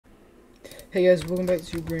Hey guys, welcome back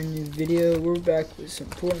to a brand new video. We're back with some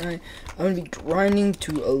Fortnite. I'm going to be grinding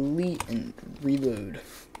to elite and reload.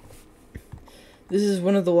 This is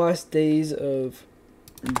one of the last days of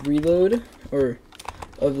reload, or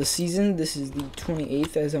of the season. This is the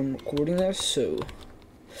 28th as I'm recording this, so,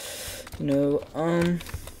 I'm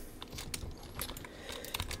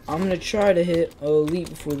going to try to hit elite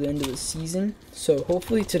before the end of the season. So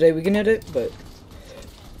hopefully today we can hit it, but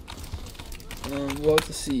we'll have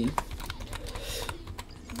to see.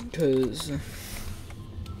 Because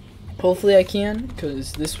hopefully I can,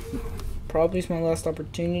 because this probably is my last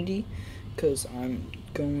opportunity, because I'm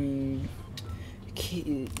going,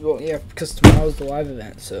 well, yeah, because tomorrow's the live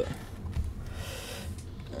event, so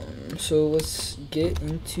let's get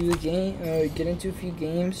into a game, get into a few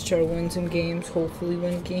games, try to win some games, hopefully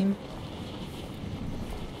win a game.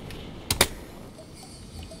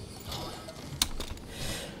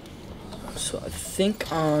 So I think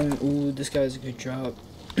ooh, this guy's a good drop.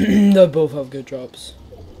 They both have good drops.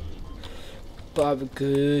 But I have a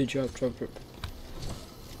good drop.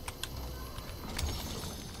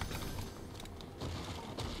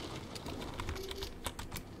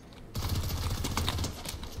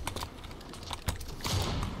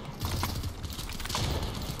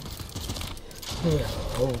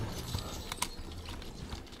 Oh.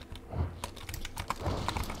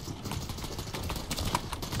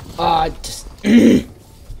 Just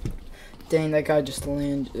dang, that guy just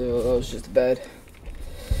landed. That was just bad.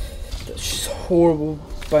 That's just horrible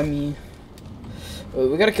by me.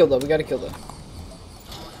 We gotta kill that.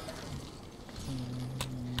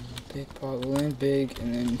 Big pot, we'll land big,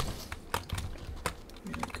 and then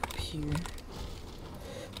go here.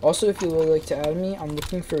 Also, if you would like to add me, I'm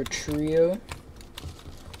looking for a trio.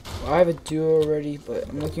 Well, I have a duo already, but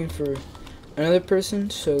I'm looking for another person.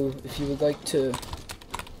 So if you would like to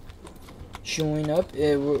join up,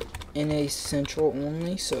 we're in a central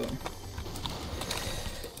only, so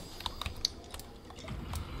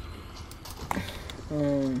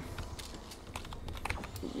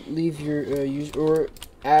leave your user, or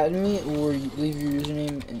add me, or leave your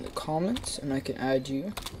username in the comments and I can add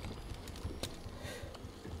you.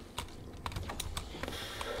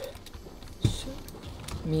 So,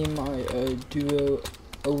 me and my duo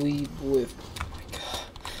OE with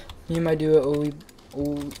me and my duo OE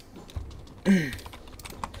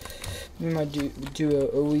me and my duo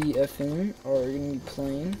OEFN are going to be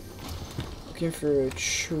playing. Looking for a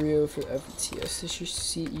trio for FTS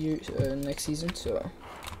this year, next season, so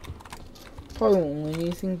probably won't win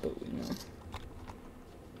anything, but we know.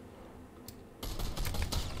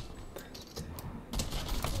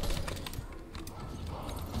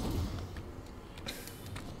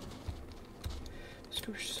 Let's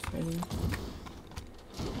go just fighting.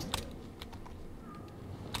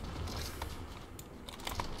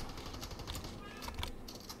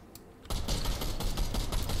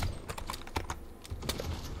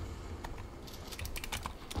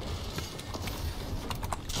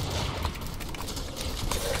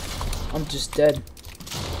 I'm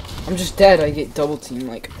just dead. I get double teamed,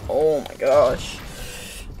 like, oh my gosh.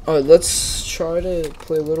 Alright, let's try to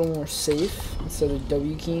play a little more safe instead of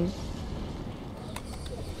W keying.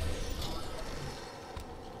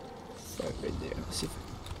 Fuck, right there. Let's see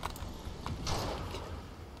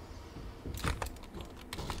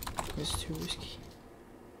if it's too risky.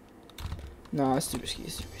 Nah, it's too risky. I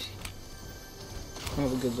don't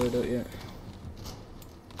have a good loadout yet.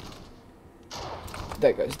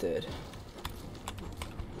 That guy's dead.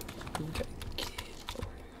 Okay.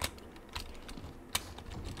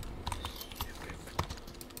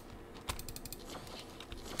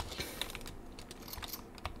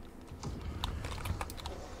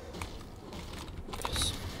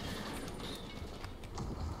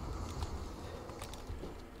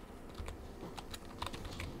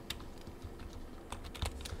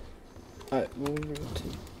 Alright, we'll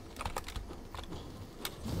rotate.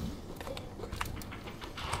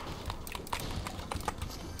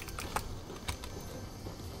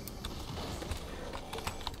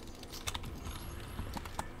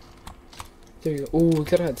 There you go. Oh, we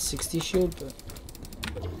could have had 60 shield, but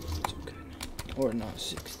it's okay. Or not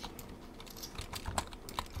 60.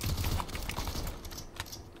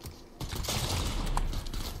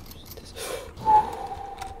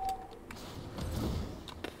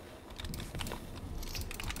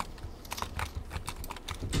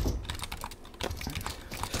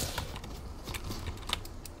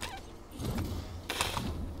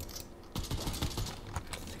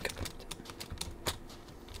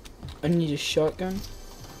 I need a shotgun.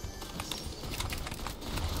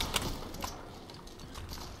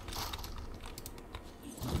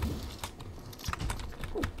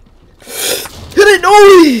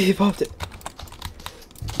 Oh, he popped it.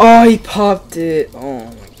 Oh, he popped it. Oh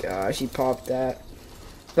my gosh, he popped that.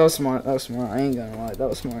 That was smart. That was smart. I ain't gonna lie. That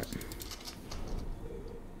was smart.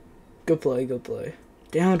 Good play. Good play.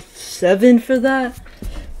 Down 7 for that.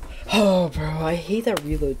 Oh, bro, I hate that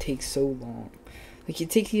reload takes so long. Like, it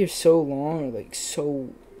takes either so long or like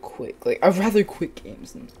so quick. Like, I'd rather quick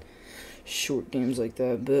games than short games like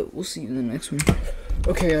that. But we'll see you in the next one.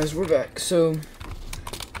 Okay, guys, we're back. So,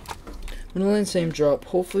 I'm gonna land same drop.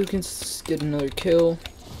 Hopefully, we can get another kill.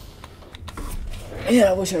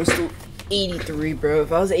 Yeah, I wish I was still 83, bro.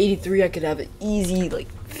 If I was 83, I could have an easy, like,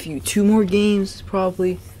 2 more games,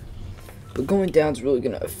 probably. But going down is really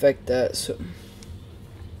gonna affect that, so.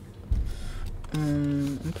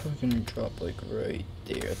 I'm probably gonna drop, like, right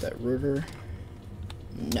there at that river.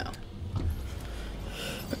 No.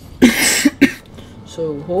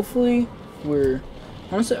 So, hopefully,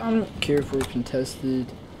 honestly, I don't care if we're contested,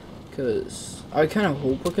 because I kind of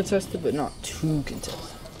hope we're contested, but not too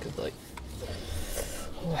contested, because, like,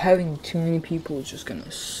 having too many people is just gonna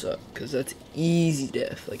suck, because that's easy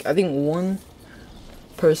death. Like, I think one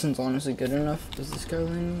person's honestly good enough. Is this guy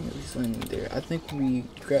landing? He's landing there. I think we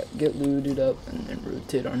get looted up and then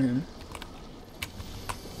rotate on him.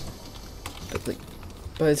 But, like,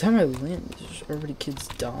 by the time I land, there's already kids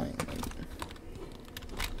dying. Like,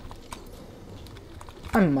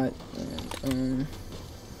 I might land.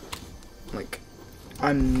 Like,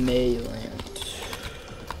 I may land.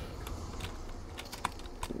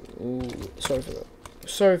 Ooh, sorry for that.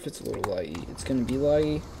 Sorry if it's a little laggy. It's gonna be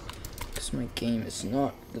laggy because my game is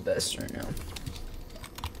not the best right now.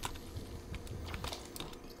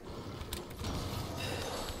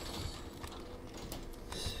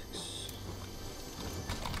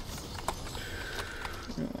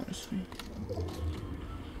 No, honestly.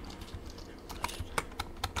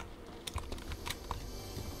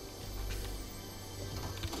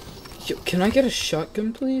 Yo, can I get a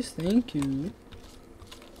shotgun, please? Thank you.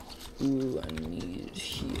 Ooh, I need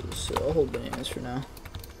heals, so I'll hold bananas for now.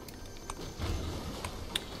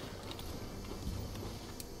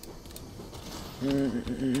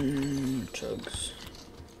 Chugs.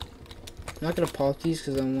 I'm not gonna pop these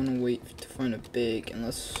because I want to wait to find a big, and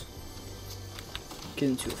let's get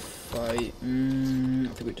into a fight. I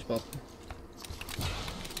think we just popped them.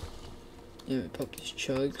 Yeah, we popped these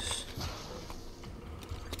chugs.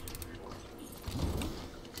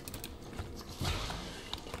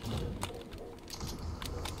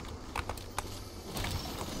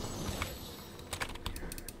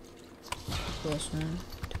 Last one.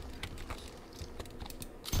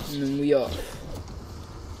 And then we off.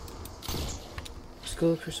 Let's go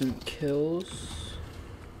look for some kills.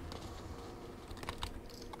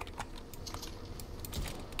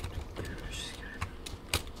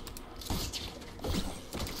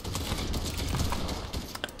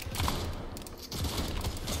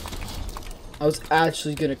 I was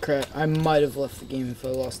actually gonna crash. I might have left the game if I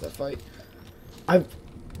lost that fight. I've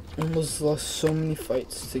almost lost so many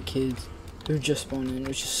fights to kids who just spawned in,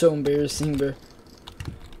 which is so embarrassing, bro.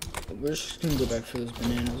 We're just gonna go back for those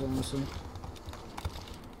bananas, honestly.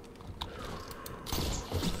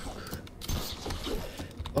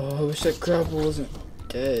 Oh, I wish that grapple wasn't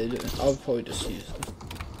dead. I'll probably just use it.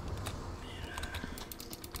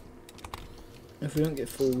 If we don't get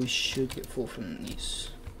full, we should get full from these.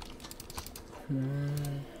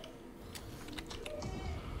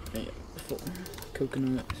 Yeah, full.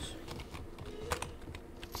 Coconuts.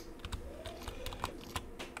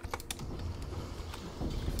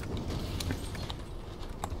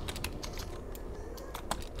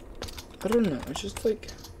 I don't know, it's just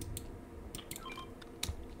like,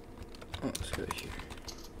 oh, let's go here,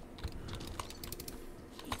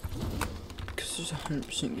 because there's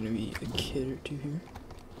 100% gonna be a kid or two here,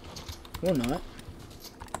 or not.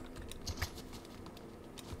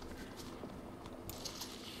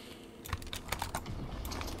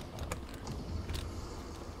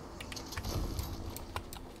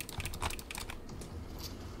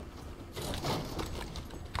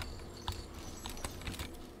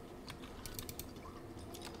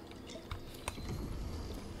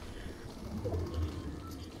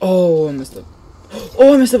 Oh, I messed up.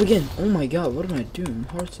 Oh, I messed up again. Oh my god, what am I doing?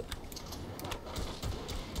 Hearts up.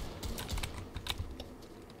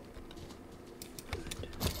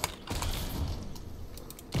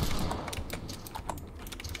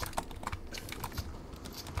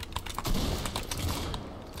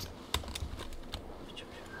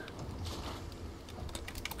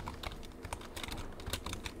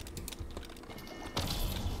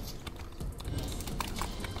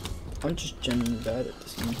 I'm just genuinely bad at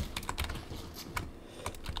this game.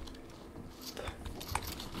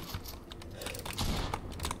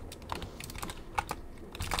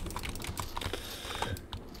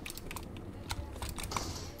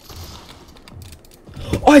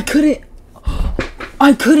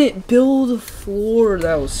 I couldn't build a floor.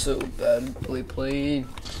 That was so badly played.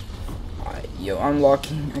 Yo, I'm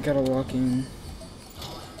locking. I gotta lock in.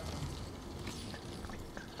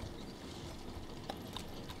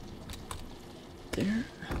 There.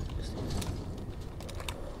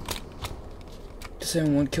 Just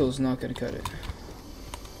saying, 1 kill is not gonna cut it.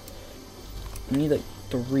 I need like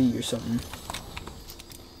 3 or something.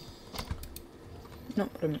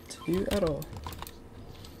 Not what I meant to do at all.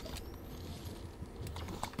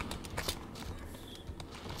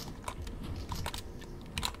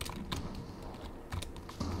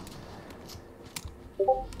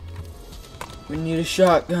 We need a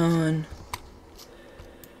shotgun.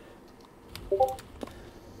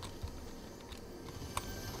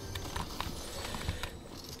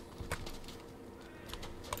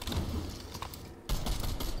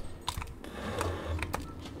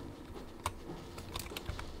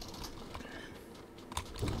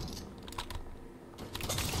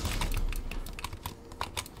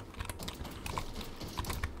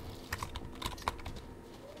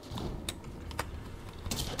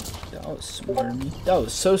 That was smart of me. That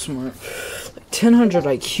was so smart. Like 1000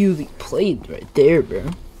 IQ they played right there,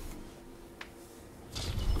 bro.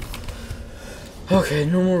 Okay,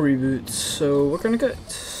 no more reboots. So we're gonna get.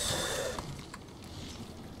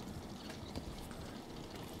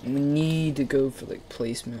 We need to go for like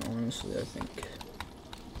placement, honestly, I think.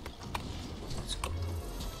 Let's go.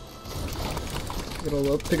 Pick it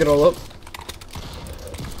all up, pick it all up.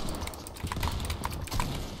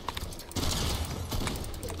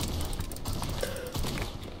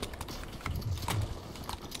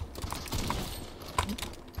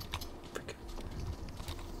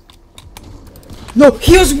 No,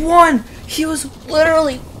 he was 1! He was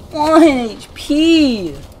literally 1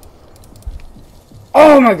 HP!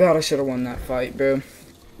 Oh my god, I should have won that fight, bro.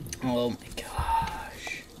 Oh my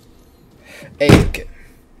gosh. Hey, okay.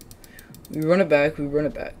 We run it back, we run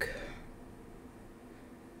it back.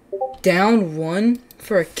 Down 1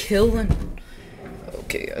 for a kill and...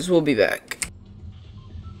 Okay, guys, we'll be back.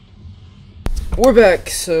 We're back,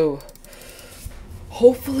 so...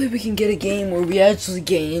 Hopefully we can get a game where we actually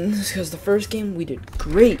gain, because the first game we did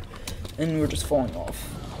great, and we're just falling off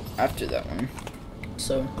after that one.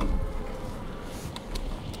 So,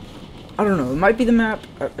 I don't know, it might be the map.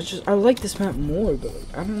 I like this map more, but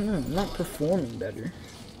I don't know, I'm not performing better.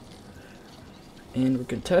 And we're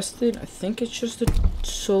contested. I think it's just a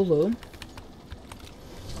solo.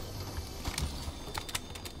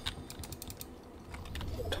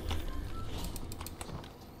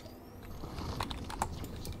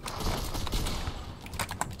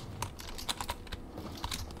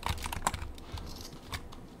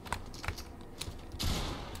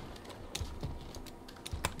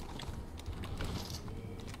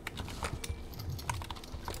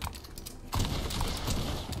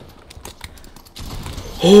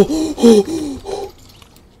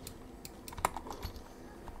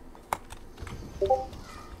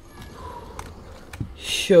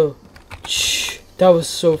 Sure. Shh. That was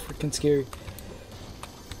so freaking scary.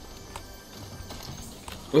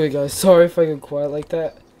 Wait, guys, sorry if I go quiet like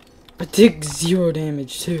that. I take 0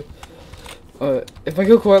 damage too. If I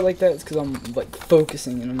go quiet like that, it's because I'm like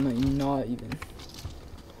focusing and I'm like not even.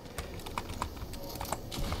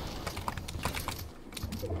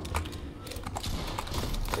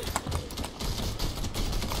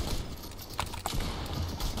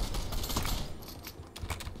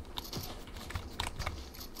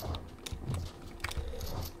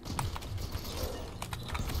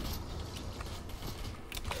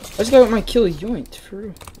 I just got my kill yoinked, for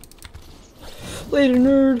real. Later,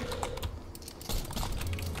 nerd.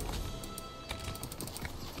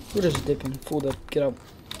 We're just dipping, fooled up, get up.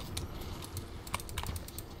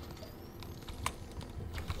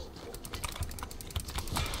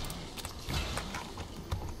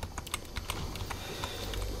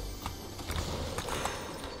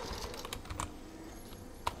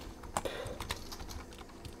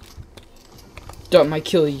 Got my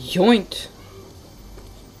kill yoinked.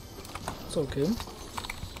 It's all good.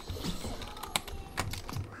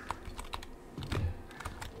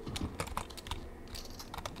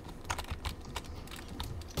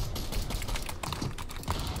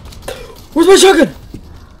 Where's my shotgun?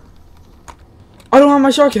 I don't have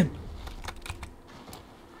my shotgun.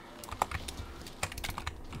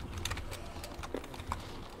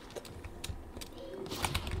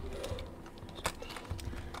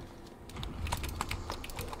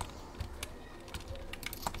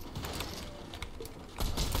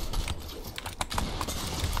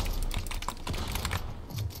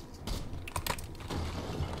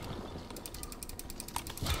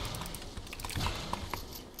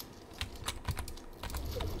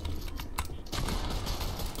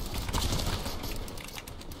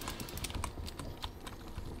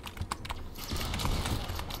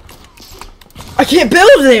 I can't build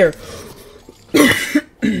there!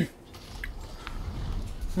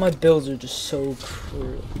 My builds are just so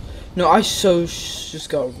cruel. No, I just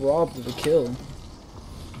got robbed of a kill.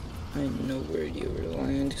 I had no idea where to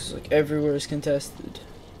land because like everywhere is contested.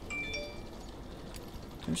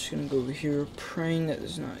 I'm just gonna go over here praying that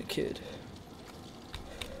there's not a kid.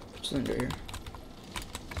 Just land right here.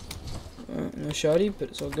 No shotty, but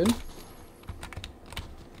it's all good.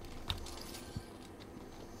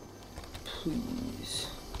 Please.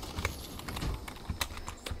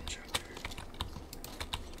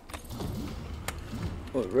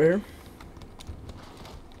 What, rare?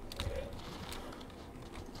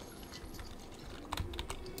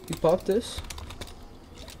 You pop this.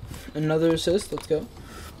 Another assist, let's go.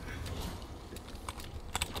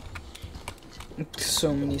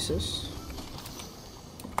 So many assists.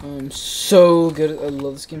 I'm so good. I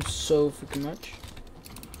love this game so freaking much.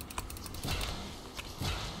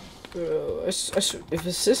 Bro, if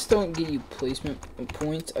assists don't get you placement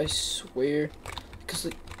points, I swear, because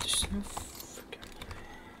like there's no freaking.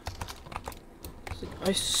 Like, I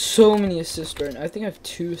have so many assists right now. I think I have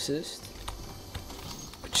 2 assists,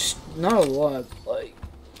 which is not a lot. Like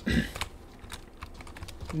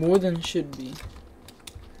more than it should be.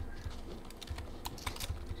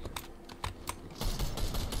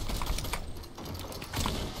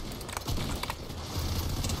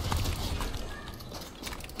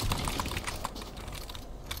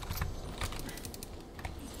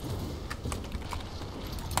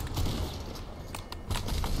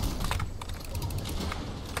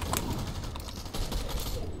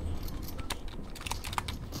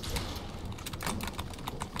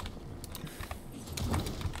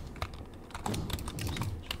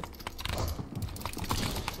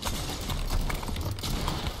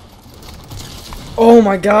 Oh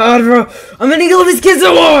my god, bro! I'm gonna kill these kids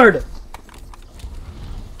so hard!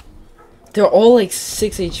 They're all like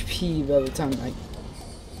 6 HP by the time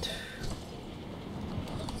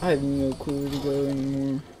I have no clue where to go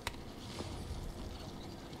anymore.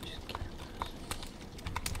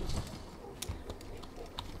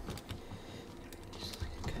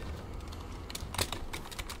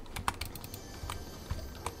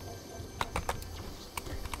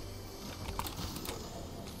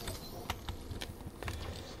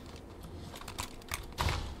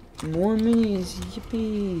 More minis,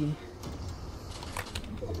 yippee!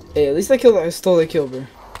 Hey, at least I stole that kill, bro.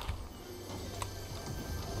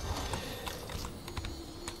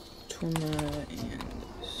 And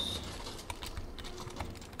this.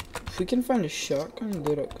 If we can find a shotgun,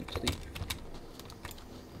 load up complete.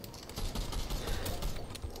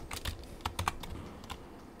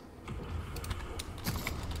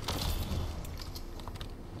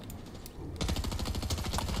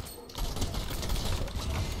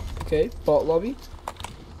 Okay, bot lobby.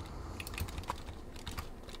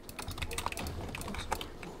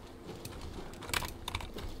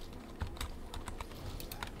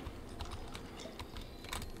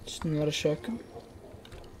 Just not a shotgun.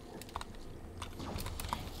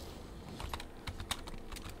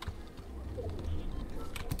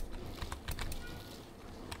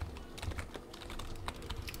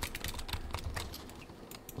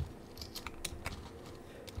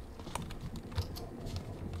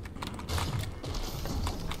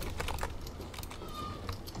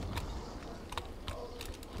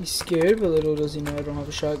 He's scared, but little does he know I don't have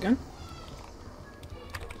a shotgun.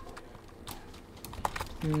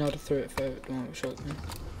 I'm not a threat if I don't have a shotgun.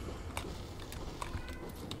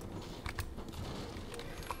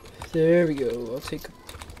 There we go.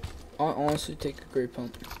 I'll honestly take a great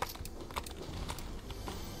pump.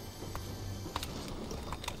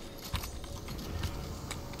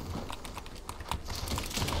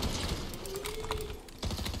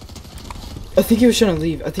 I think he was trying to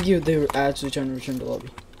leave. I think they were actually trying to return to lobby.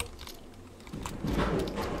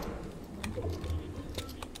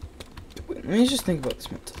 Wait, let me just think about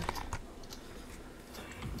this mentally.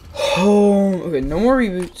 Oh, okay, no more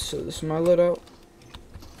reboots, so this is my loadout.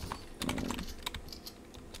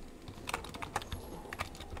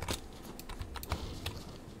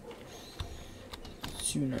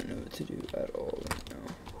 Do not know what to do at all right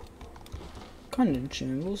now. Kind of in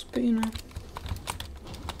shambles, but you know.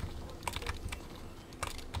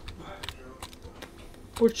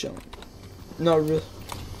 We're chilling. Not really.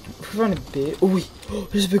 We're on a bit. Oh wait,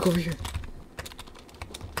 there's a big over here.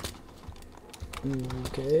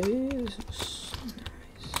 Okay, this is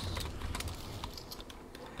nice.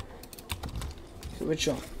 Okay, which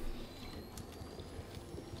one?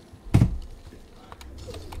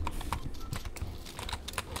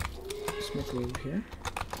 Let's make it over here.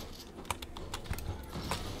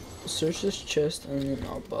 Search this chest and then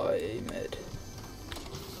I'll buy a med.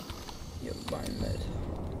 buy a med.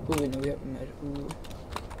 Oh wait, no, we have a med. Ooh.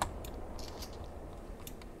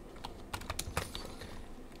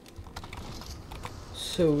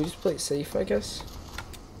 So we just play it safe, I guess.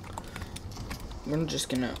 We're just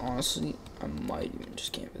gonna, honestly, I might even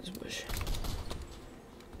just camp this bush.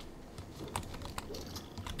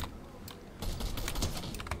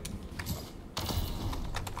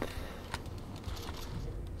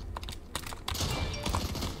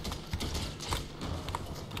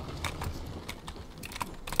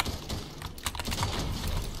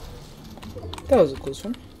 That was a close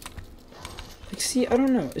one. Like, see, I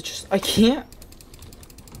don't know. It's just, I can't.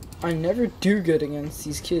 I never do good against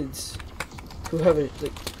these kids who have a,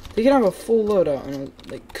 like, they can have a full loadout and, I'll,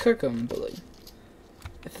 like, cook them, but, like,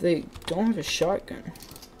 if they don't have a shotgun,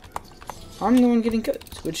 I'm the one getting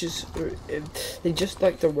cooked, which is, or if they just,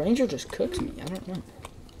 like, the ranger just cooks me. I don't know.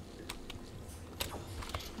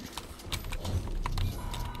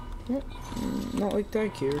 Well, not like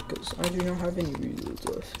that here, because I do not have any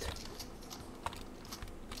reloads left.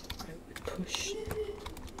 Push.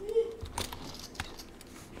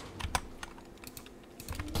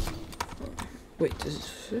 Wait, does this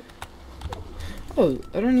fit? Oh,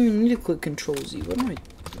 I don't even need to click Control Z. What am I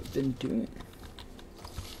been doing?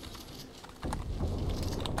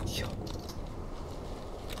 Yo.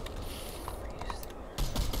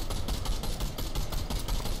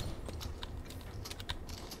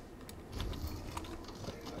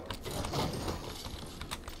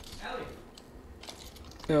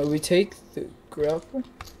 We take the grapple.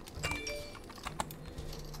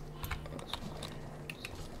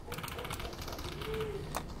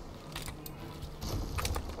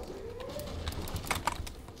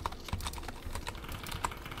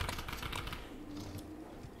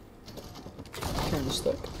 Kind of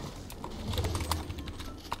stuck.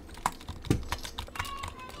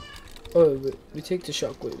 Oh, but we take the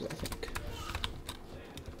shockwaves, I think.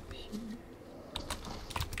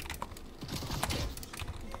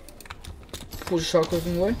 Pull the shockwave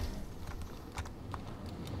in the way.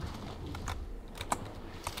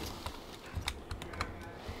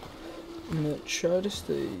 I'm gonna try to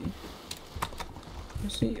stay.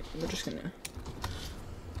 Let's see. We're just gonna.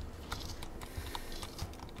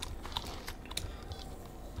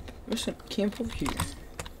 Let's camp over here.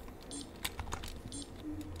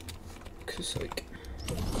 Cause like.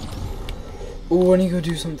 Oh, I need to go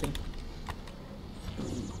do something.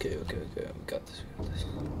 Okay. We got this.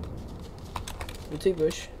 We'll take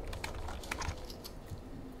bush.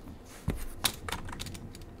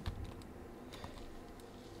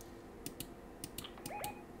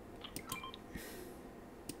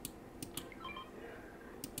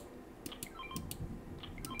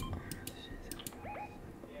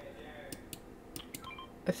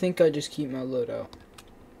 I think I just keep my loadout.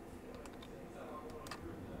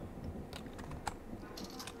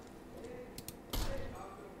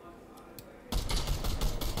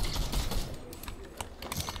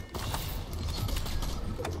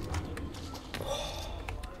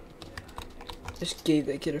 Just gave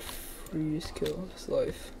that kid a freeze kill of his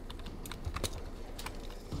life.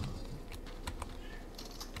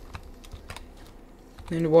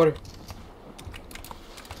 In the water.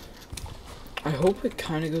 I hope it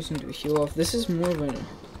kind of goes into a heal off. This is more of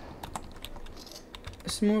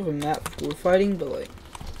a map for fighting, but like.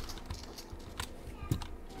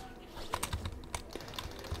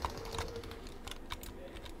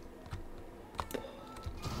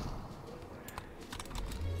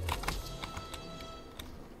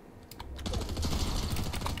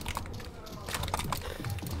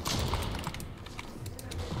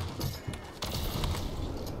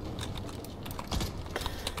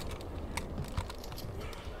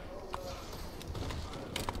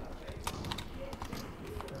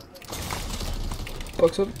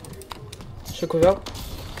 Box up. Shockwave out.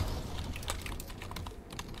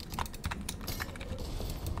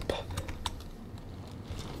 Pop.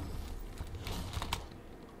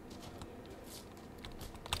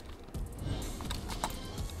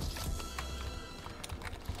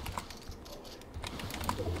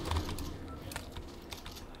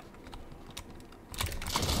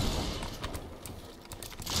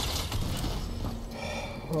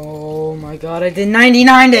 Oh my god, I did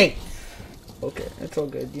 90-90! Okay, that's all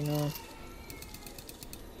good, you know.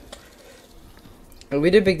 Oh,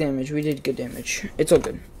 we did big damage. We did good damage. It's all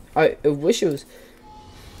good. I wish it was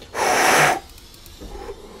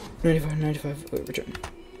 95. Wait, return.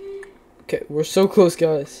 Okay, we're so close,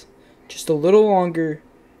 guys. Just a little longer,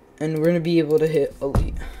 and we're gonna be able to hit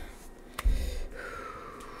elite.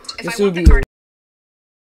 This will be.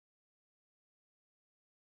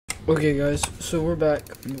 Okay, guys. So we're back.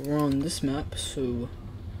 We're on this map. So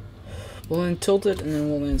We'll land tilted, and then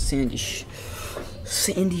we'll land sandy sheets.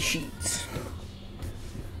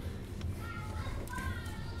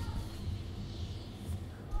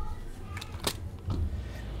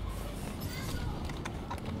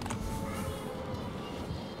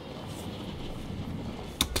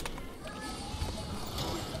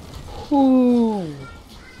 Ooh.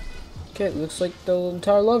 Okay, looks like the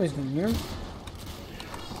entire lobby's going here.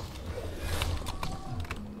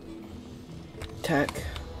 Attack.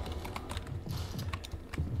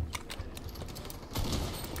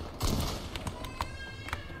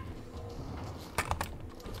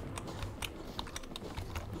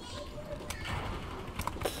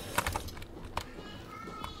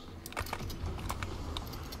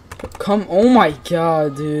 Come, oh my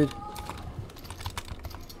god, dude.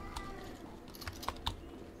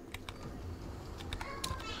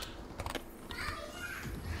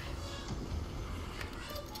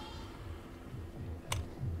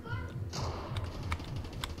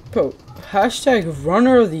 Bro, hashtag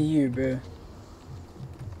runner of the year, bro.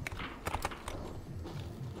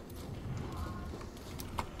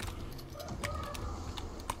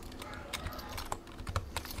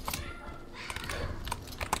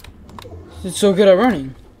 He's so good at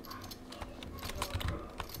running.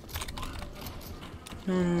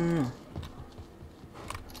 No.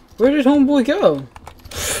 Where did homeboy go?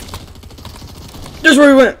 Just where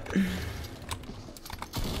he went.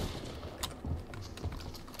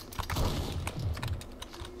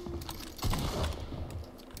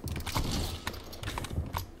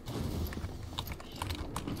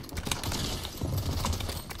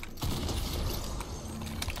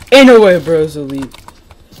 Ain't no way, bro. It's elite.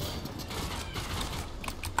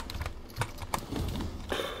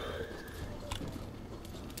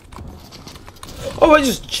 Oh, I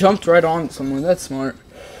just jumped right on someone. That's smart.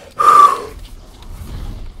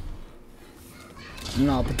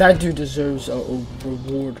 No, but that dude deserves a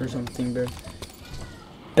reward or something, bro.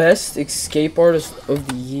 Best escape artist of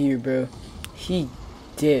the year, bro. He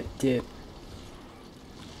dip.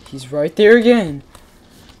 He's right there again.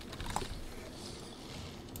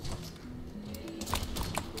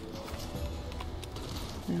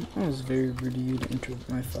 That was very rude of you to enter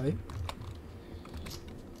my fight.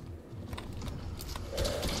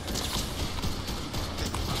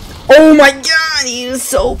 Oh my god, he was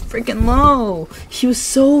so freaking low. He was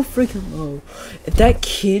so freaking low. If that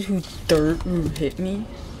kid who hit me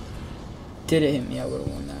didn't hit me, I would have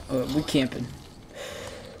won that. Oh, we camping.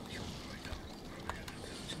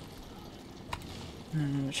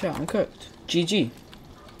 Chat, I'm cooked. GG.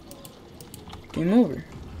 Game over.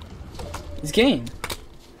 It's game.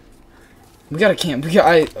 We gotta camp.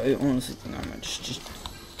 I honestly think I might just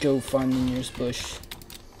go find the nearest bush.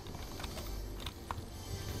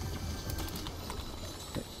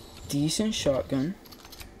 Decent shotgun.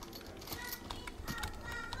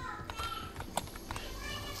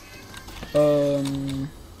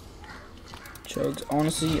 Chugs.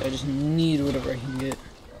 Honestly, I just need whatever I can get.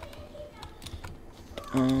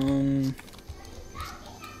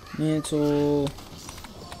 Mantle.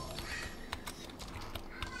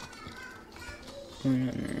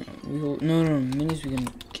 No, minis we can,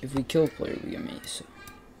 if we kill a player, we get minis, so.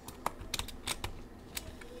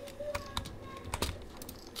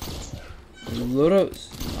 Loadout's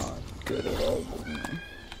not good at all, but you know.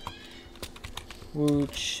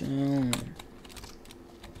 Which,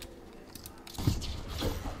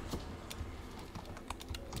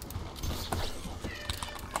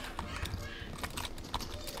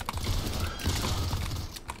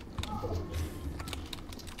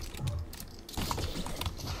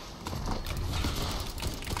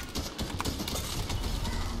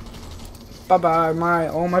 bye-bye,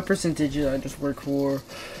 all my percentages I just work for.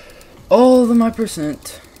 All of my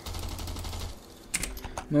percent.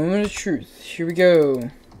 Moment of truth. Here we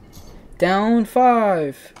go. Down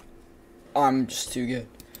 5. I'm just too good.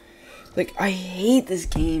 Like, I hate this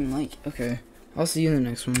game. Like, okay. I'll see you in the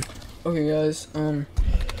next one. Okay, guys.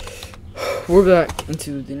 We're back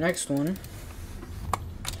into the next one.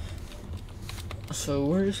 So,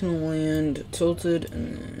 we're just gonna land tilted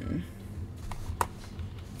and then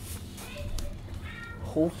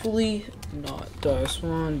hopefully not die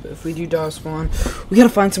spawn, but if we do die spawn, we gotta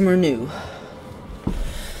find somewhere new.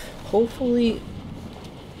 Hopefully,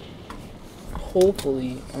 we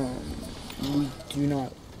do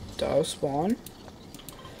not die spawn.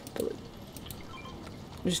 But like,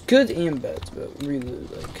 there's good and bad about really,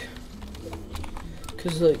 like,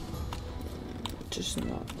 cause like, just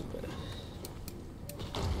not the best.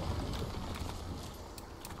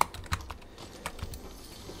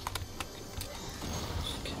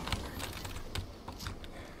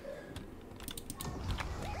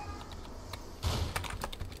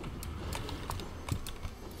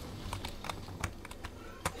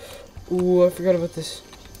 Ooh, I forgot about this.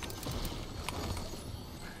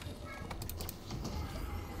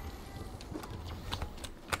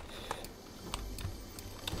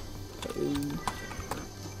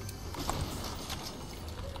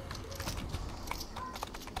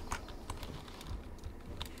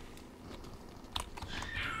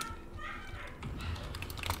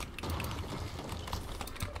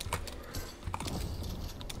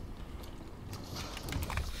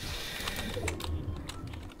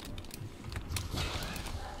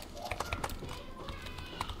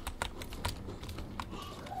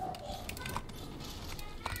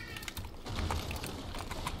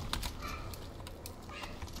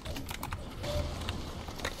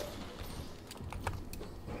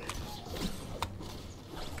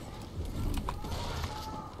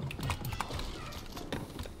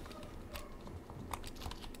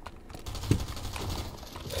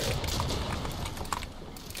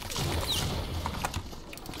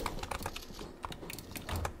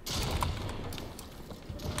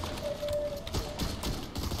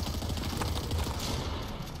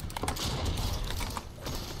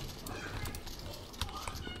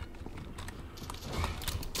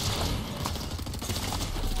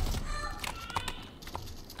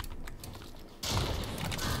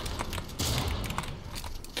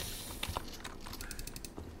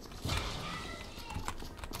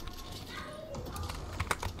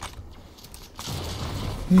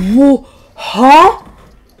 Whoa, huh?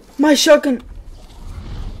 My shotgun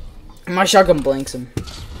blanks him.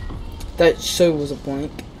 That so was a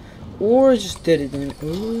blank. Or it just did it then.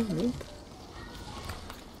 Oh, nope.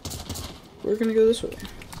 We're gonna go this way.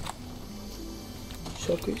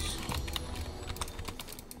 Shotguns.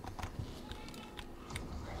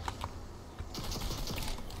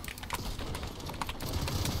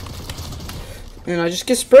 And I just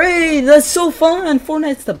get sprayed! That's so fun!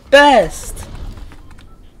 Fortnite's the best!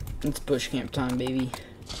 It's bush camp time, baby.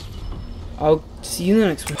 I'll see you in the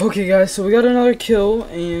next one. Okay, guys, so we got another kill,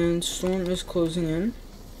 and storm is closing in.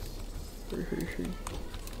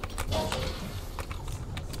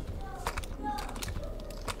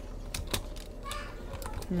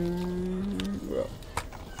 Bro.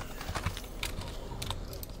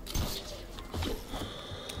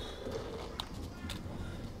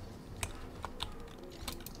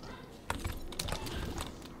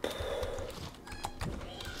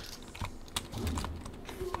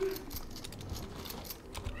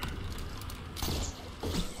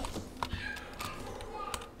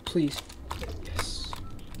 Please. Yes.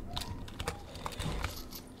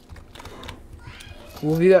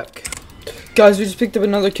 We'll be back. Guys, we just picked up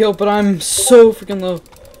another kill, but I'm so freaking low.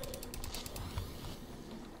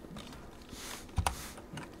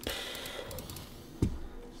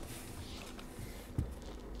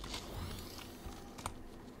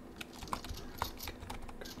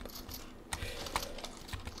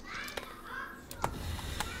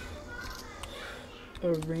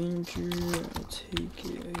 A ranger, I'll take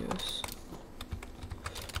it, I guess.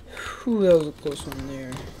 Whew, that was a close one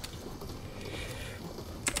there.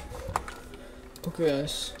 Okay,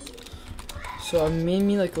 guys. So I made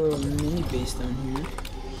me like a little mini base down here.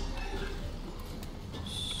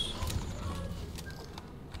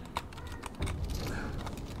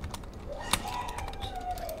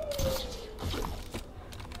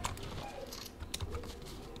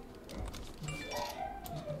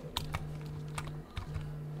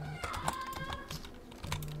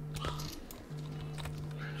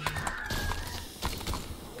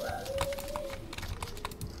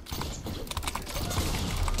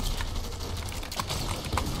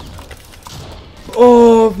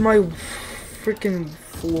 Oh, my freaking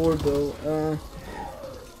floor though.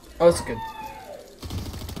 Oh, that's good.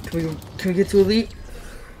 Can we get to elite?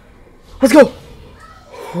 Let's go!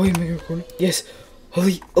 Wait, am I recording? Yes.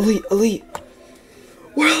 Elite. We're elite!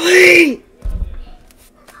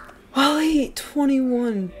 Elite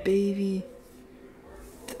 21, baby.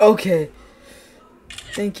 Okay.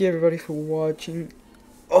 Thank you everybody for watching.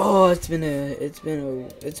 Oh, it's been a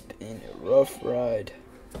rough ride.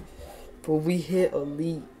 But we hit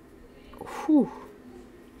elite. Whew.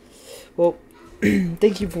 Well,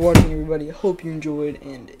 thank you for watching, everybody. I hope you enjoyed,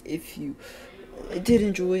 and if you did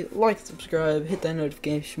enjoy, like, subscribe, hit that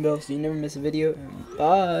notification bell so you never miss a video, and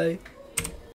bye.